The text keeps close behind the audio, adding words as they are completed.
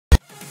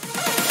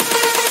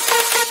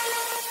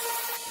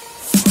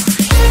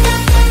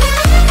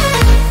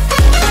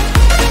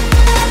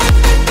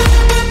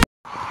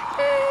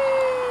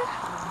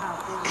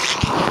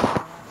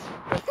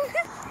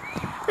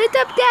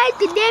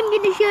I'm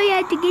gonna show you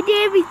how to get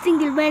every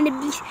single one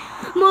of these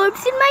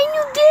mobs in my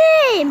new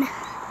game.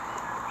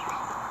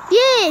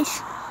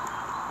 Yes,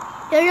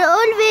 they're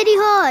all very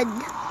hard.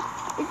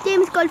 This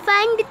game is called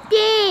Find the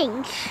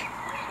Things.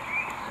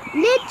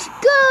 Let's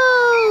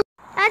go!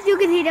 As you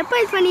can see, the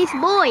first one is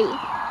boy.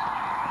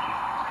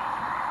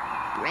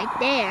 Right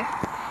there.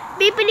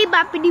 Bippity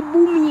boppity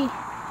boomy.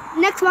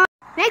 Next one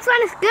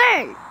is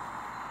girl.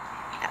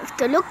 Have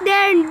to look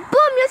there and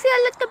boom, you see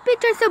a lot of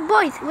pictures of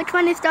boys. Which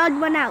one is the odd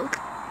one out?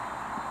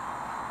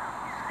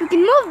 You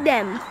can move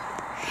them.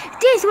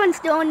 This one's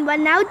the odd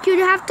one out. You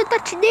have to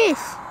touch this.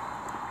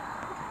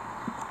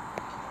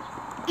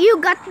 You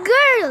got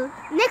girl.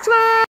 Next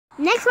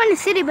one is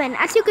Citiban.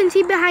 As you can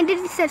see behind it,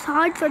 it says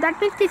hard. So that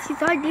means this is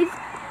hard.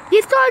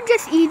 These two are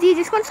just easy.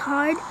 This one's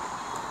hard.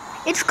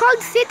 It's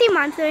called City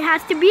Man, so it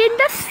has to be in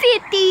the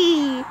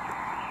city.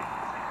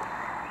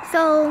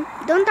 So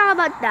don't talk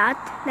about that.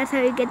 That's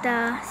how you get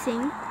the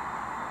thing.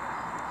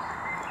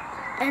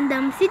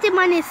 And City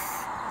Man is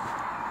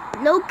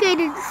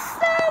located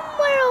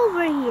somewhere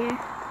over here.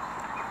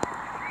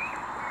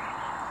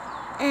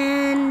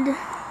 And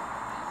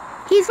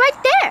he's right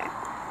there.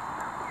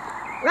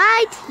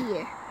 Right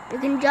here. You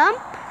can jump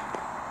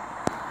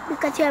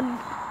because you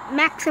have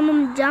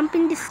maximum jump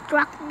in this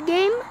truck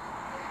game.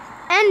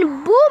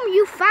 And boom,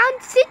 you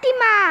found City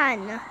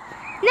Man.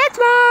 Next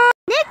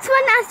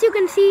one, as you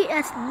can see,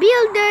 as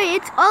builder,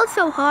 it's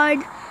also hard.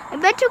 I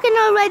bet you can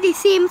already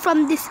see him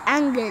from this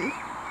angle.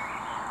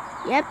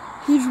 Yep,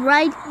 he's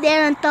right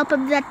there on top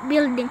of that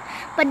building.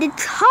 But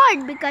it's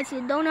hard because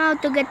you don't know how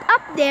to get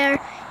up there,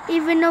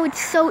 even though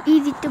it's so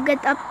easy to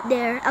get up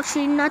there.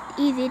 Actually, not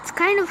easy. It's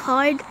kind of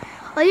hard.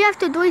 All you have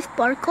to do is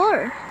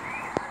parkour.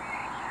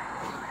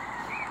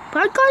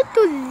 Parkour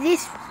to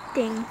this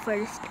thing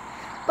first.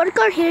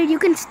 Parkour here, you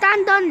can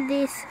stand on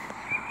this.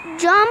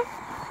 Jump.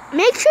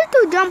 Make sure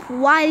to jump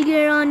while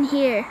you're on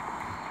here,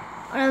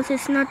 or else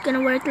it's not gonna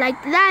work like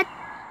that.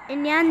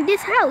 And yeah, in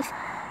this house,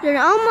 you're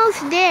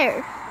almost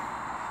there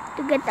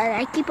to get that.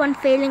 I keep on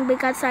failing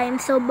because I am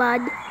so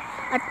bad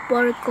at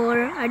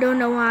parkour. I don't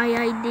know why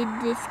I did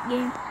this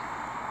game.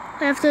 All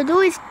you have to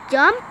do is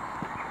jump,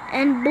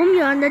 and boom,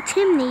 you're on the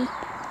chimney.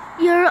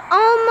 You're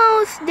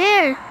almost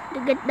there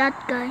to get that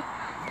guy.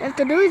 All you have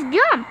to do is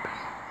jump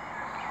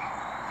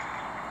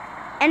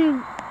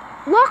and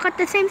walk at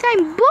the same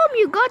time. Boom,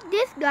 you got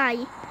this guy.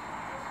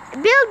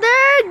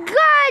 Builder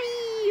got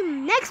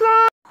him. Next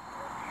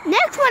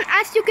one,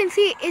 as you can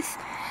see, is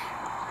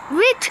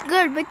Rich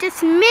Girl, which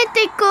is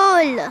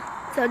mythical.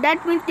 So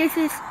that means this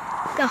is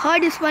the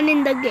hardest one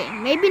in the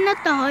game. Maybe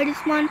not the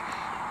hardest one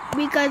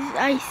because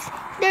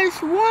there's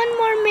one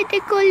more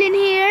mythical in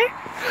here.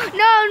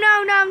 No,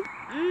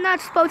 I'm not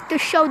supposed to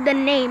show the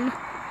name.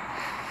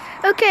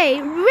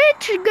 Okay,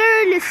 Rich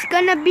Girl is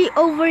gonna be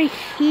over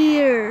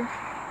here.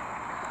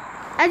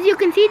 As you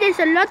can see, there's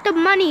a lot of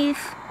monies.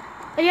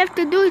 All you have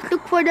to do is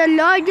look for the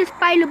largest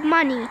pile of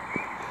money.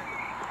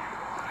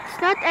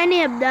 It's not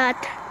any of that.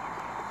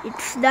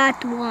 It's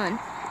that one.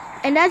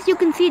 And as you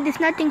can see, there's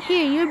nothing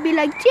here. You'll be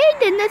like,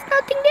 Jaden, there's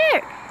nothing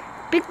there.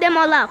 Pick them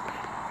all up.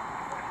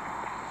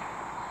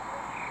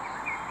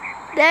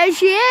 There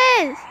she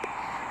is.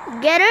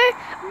 Get her.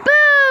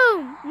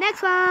 Boom.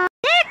 Next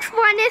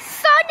one is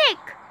Sonic.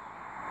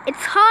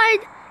 It's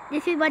hard.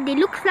 This is what he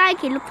looks like.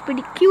 He looks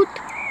pretty cute.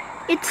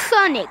 It's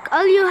Sonic.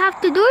 All you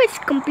have to do is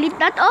complete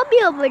that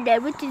obby over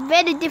there, which is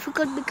very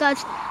difficult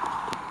because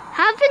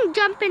having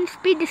jump and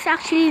speed is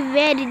actually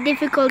very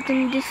difficult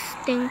in this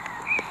thing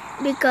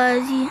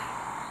because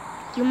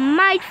you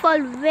might fall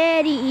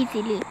very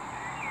easily.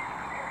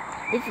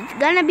 This is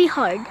gonna be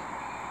hard.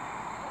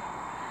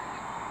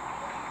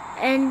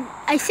 And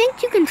I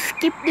think you can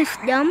skip this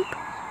jump.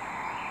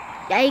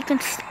 Yeah, you can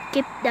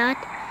skip that.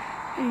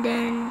 And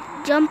then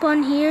jump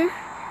on here.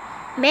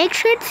 Make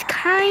sure it's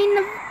kind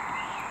of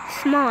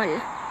small.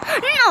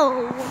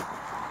 No!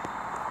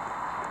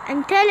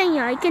 I'm telling you,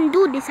 I can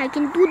do this. I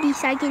am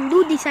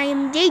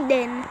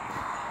Jaden.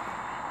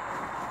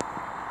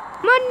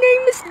 My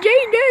name is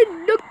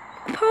Jaden, the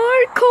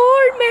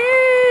parkour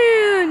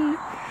man.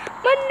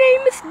 My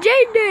name is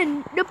Jaden,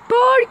 the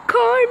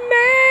parkour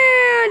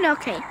man.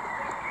 Okay,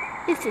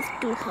 this is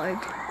too hard.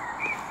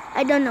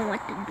 I don't know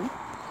what to do.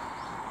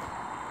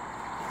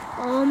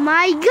 Oh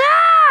my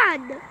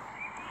god!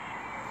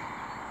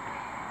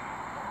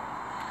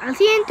 I'll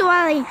see you until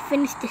I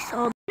finish this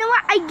obby. You know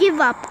what? I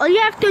give up. All you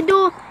have to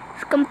do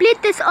is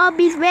complete this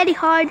obby. It's very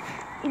hard.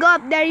 Go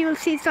up there, you'll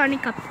see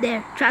Sonic up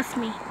there. Trust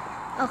me.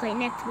 Okay,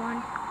 next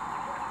one.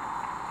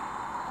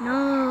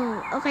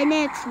 No. Okay,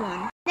 next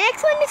one.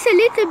 Next one is a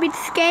little bit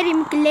scary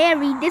and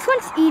glary. This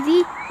one's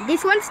easy.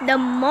 This one's the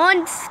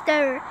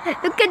monster.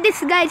 Look at this,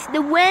 guys.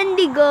 The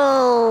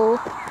Wendigo.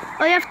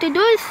 All you have to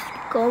do is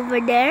go over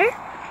there.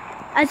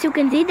 As you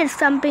can see, there's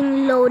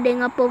something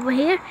loading up over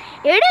here.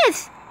 Here it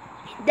is.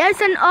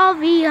 There's an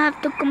obby you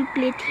have to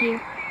complete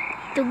here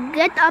to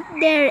get up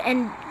there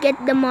and get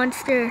the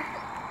monster.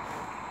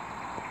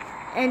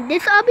 And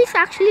this obby is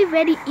actually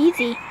very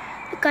easy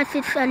because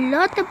it's a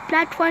lot of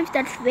platforms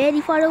that's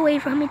very far away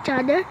from each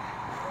other.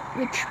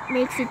 which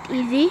makes it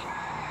easy,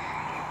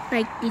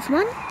 like this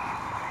one.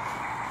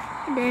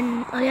 And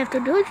then all you have to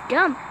do is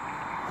jump.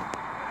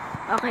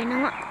 Okay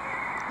na nga.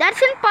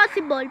 That's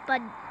impossible,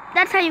 but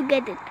that's how you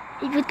get it.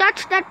 If you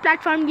touch that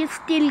platform, you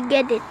still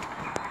get it.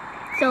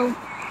 So,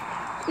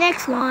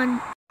 next one.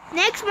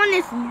 Next one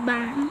is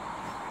bang.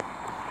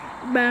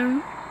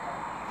 Bang.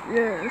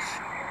 Yes.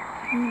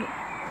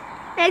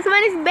 Next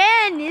one is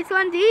Ben. This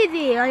one's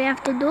easy. All you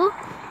have to do,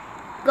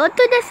 go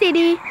to the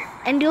city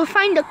and you'll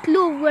find the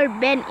clue where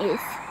Ben is.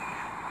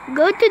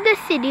 Go to the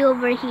city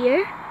over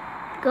here.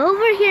 Go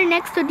over here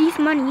next to these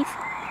monies.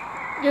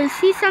 You'll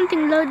see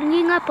something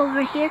loading up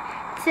over here.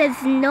 It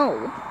says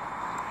no.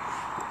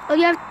 All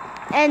you have,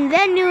 and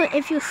then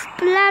if you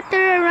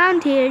splatter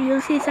around here,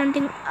 you'll see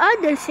something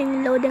other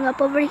thing loading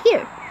up over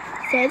here.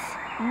 It says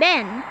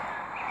Ben.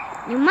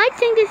 You might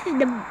think this is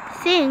the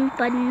thing,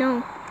 but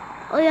no.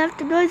 All you have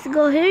to do is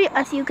go here.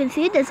 As you can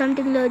see, there's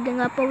something loading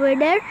up over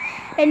there.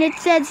 And it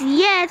says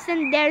yes,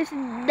 and there's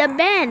the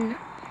Ben.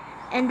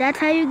 And that's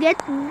how you get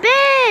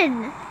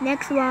Ben.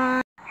 Next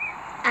one.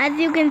 As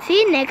you can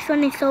see, next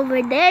one is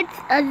over there. It's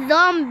a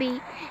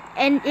zombie.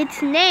 And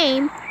its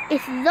name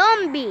is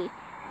Zombie.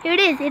 Here it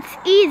is. It's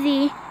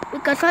easy.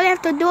 Because all you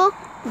have to do,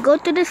 go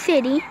to the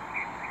city.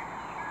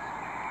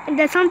 And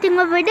there's something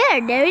over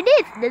there. There it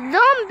is. The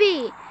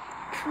zombie.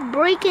 It's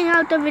breaking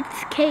out of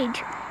its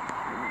cage.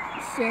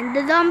 Send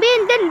the zombie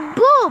and then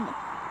boom!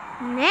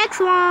 Next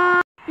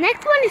one.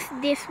 Next one is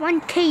this one,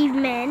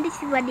 Caveman. This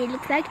is what it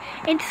looks like.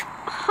 It's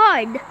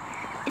hard.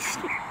 It's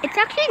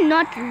actually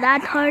not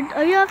that hard.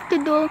 All you have to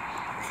do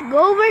is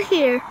go over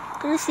here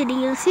to the city.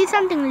 You'll see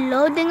something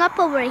loading up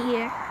over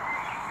here.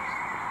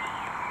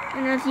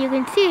 And as you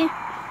can see,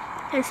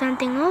 there's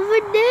something over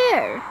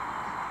there.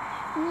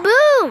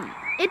 Boom!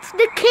 It's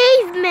the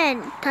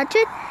Caveman. Touch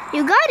it.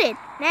 You got it.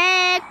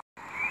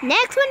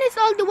 Next one is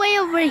all the way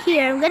over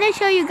here. I'm gonna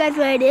show you guys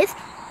where it is.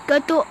 Go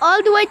to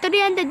all the way to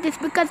the end of this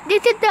because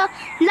this is the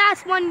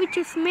last one, which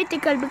is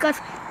mythical because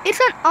it's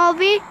an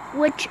obby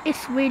which is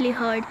really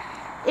hard.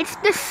 It's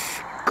the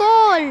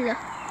skull.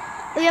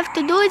 All you have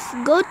to do is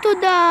go to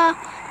the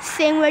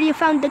thing where you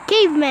found the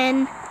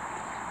caveman.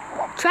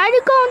 Try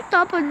to go on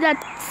top of that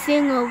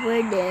thing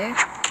over there.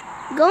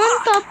 Go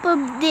on top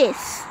of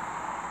this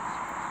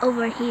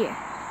over here.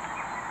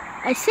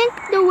 I think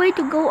the way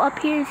to go up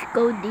here is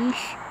go this.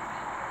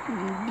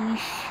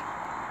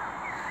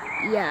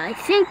 Yeah, I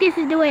think this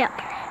is the way up.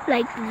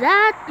 Like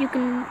that, you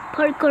can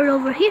parkour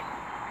over here.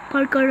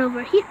 Parkour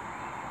over here.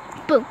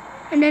 Boom.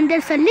 And then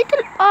there's a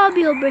little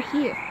obby over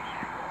here,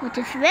 which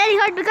is very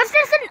hard because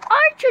there's an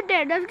archer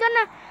there that's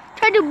gonna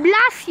try to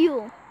blast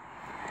you.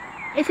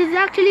 It is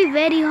actually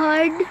very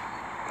hard,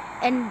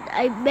 and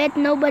I bet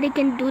nobody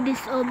can do this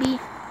obby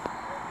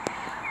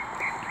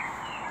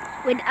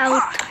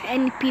without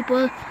any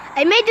people.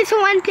 I made this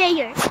for one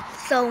player,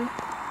 so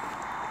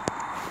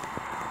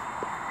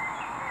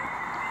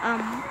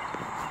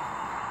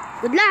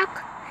good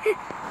luck.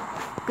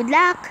 Good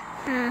luck.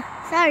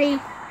 Sorry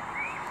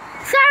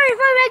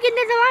for making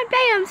this a one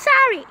player. I'm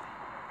sorry.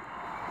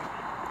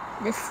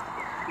 Just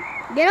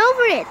get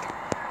over it.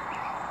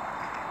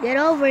 Get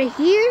over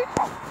here.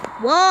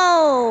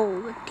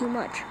 Whoa, too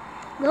much.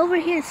 Go over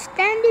here.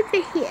 Stand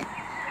over here.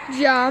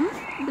 Jump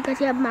because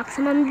you have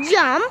maximum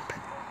jump.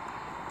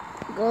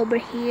 Go over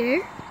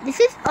here. This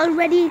is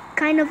already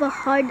kind of a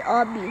hard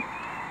obby.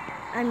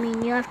 I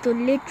mean, you have to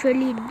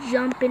literally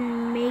jump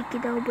and make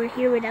it over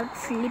here without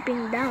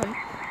slipping down.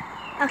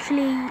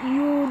 Actually,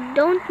 you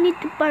don't need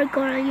to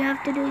parkour. All you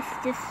have to do is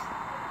just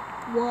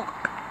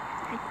walk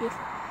like this.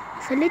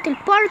 It's a little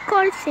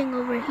parkour thing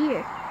over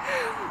here.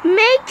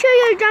 Make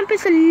sure your jump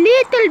is a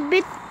little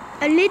bit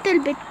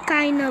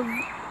kind of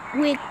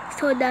weak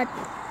so that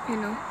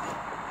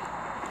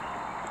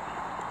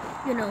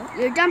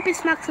your jump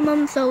is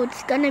maximum, so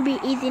it's gonna be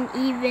easy and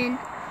even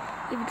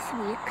if it's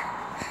weak.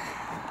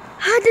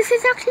 This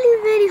is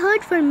actually very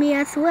hard for me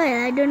as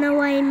well. I don't know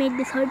why I made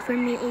this hard for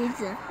me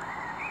either.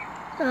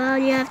 So all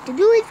you have to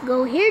do is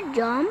go here,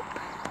 jump,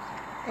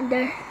 and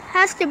there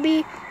has to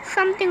be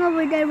something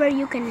over there where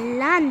you can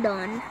land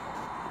on.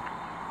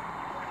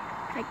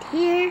 Right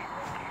here,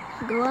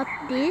 go up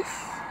this.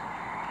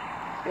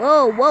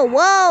 Whoa, whoa,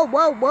 whoa,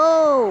 whoa,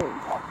 whoa.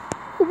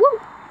 Whoa.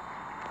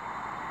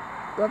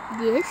 Go up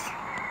this.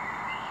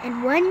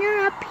 And when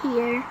you're up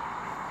here,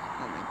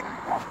 oh my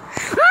god.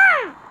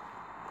 Ah!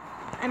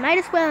 I might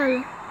as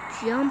well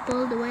jump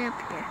all the way up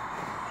here.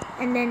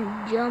 And then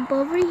jump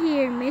over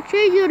here. Make sure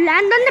you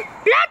land on the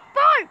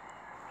platform.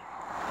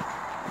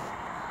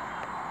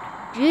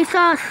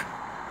 Jesus.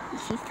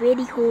 This is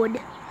very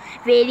hard.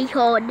 Very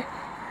hard.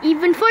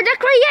 Even for the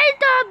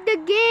creator of the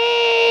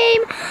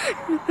game.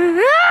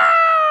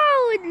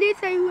 Oh, at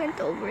least I went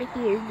over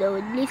here though.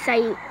 At least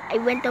I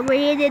went over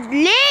here at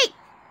least.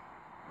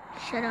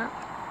 Shut up.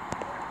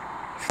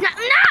 Snap,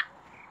 snap.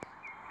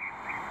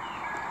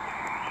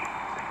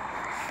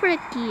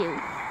 Frick you.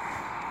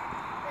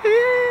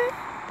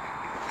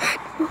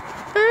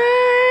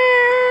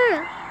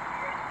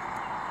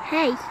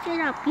 Hey, shut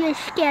up. You're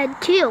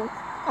scared too,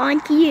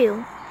 aren't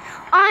you?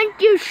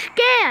 Aren't you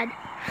scared?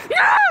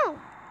 No!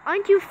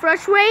 Aren't you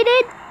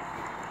frustrated?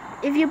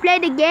 If you play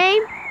the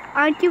game,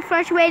 aren't you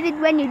frustrated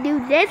when you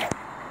do this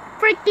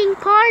freaking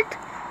part?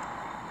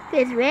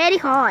 It's very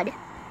hard.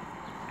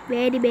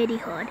 Very, very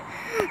hard.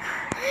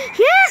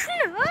 Yes!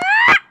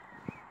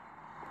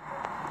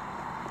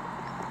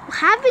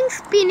 Having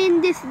spin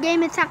in this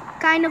game is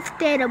kind of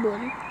terrible.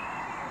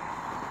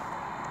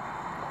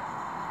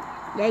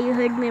 Yeah, you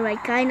heard me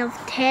right. Kind of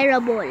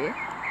terrible.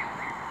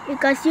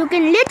 Because you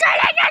can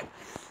literally just...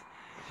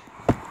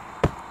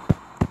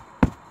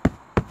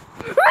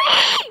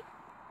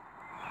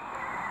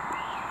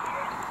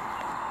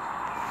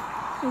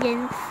 I'm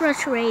getting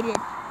frustrated.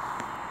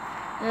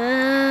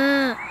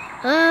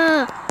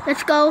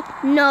 Let's go.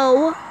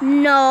 No,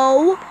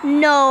 no,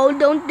 no,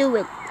 don't do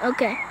it.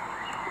 Okay.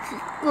 This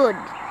is good.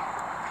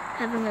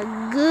 Having a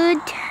good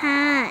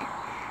time.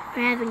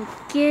 We're having a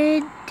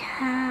good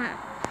time.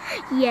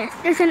 Yes,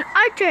 there's an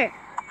archer.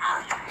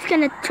 He's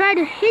gonna try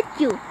to hit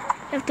you. You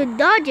have to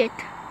dodge it.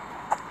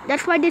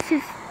 That's why this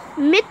is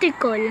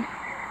mythical.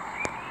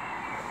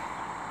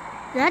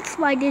 That's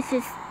why this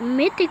is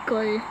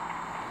mythical.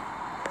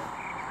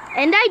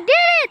 And I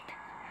did it!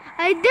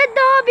 I did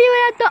the hobby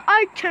without the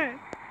archer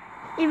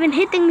even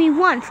hitting me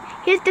once.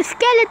 Here's the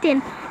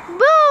skeleton.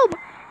 Boom!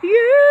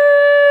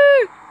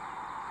 Yeah!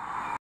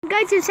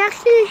 Guys, there's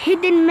actually a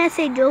hidden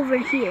message over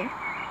here.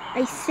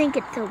 I think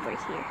it's over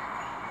here.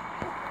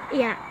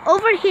 Yeah,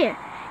 over here.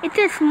 It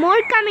says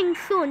more coming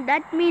soon.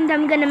 That means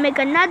I'm gonna make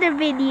another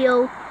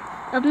video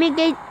of me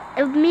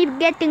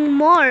getting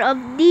more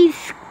of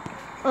these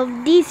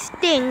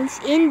things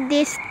in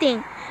this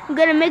thing. I'm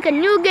gonna make a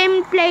new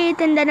game, play it,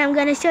 and then I'm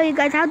gonna show you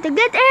guys how to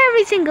get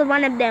every single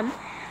one of them.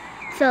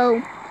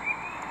 So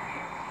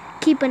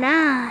keep an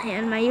eye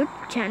on my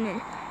YouTube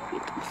channel. You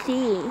can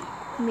see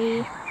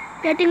me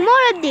getting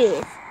more of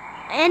this.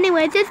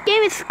 Anyway, this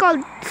game is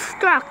called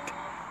Struct.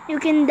 You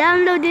can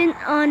download it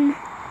on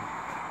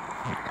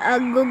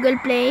Google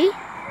Play.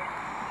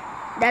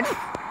 That's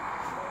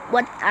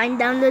what I'm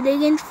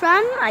downloading it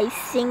from. I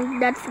think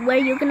that's where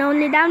you can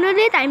only download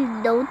it. I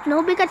don't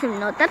know because I'm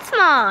not that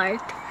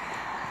smart.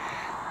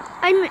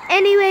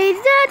 Anyways,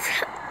 that's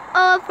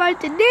all for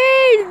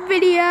today's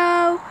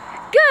video.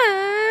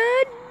 Good.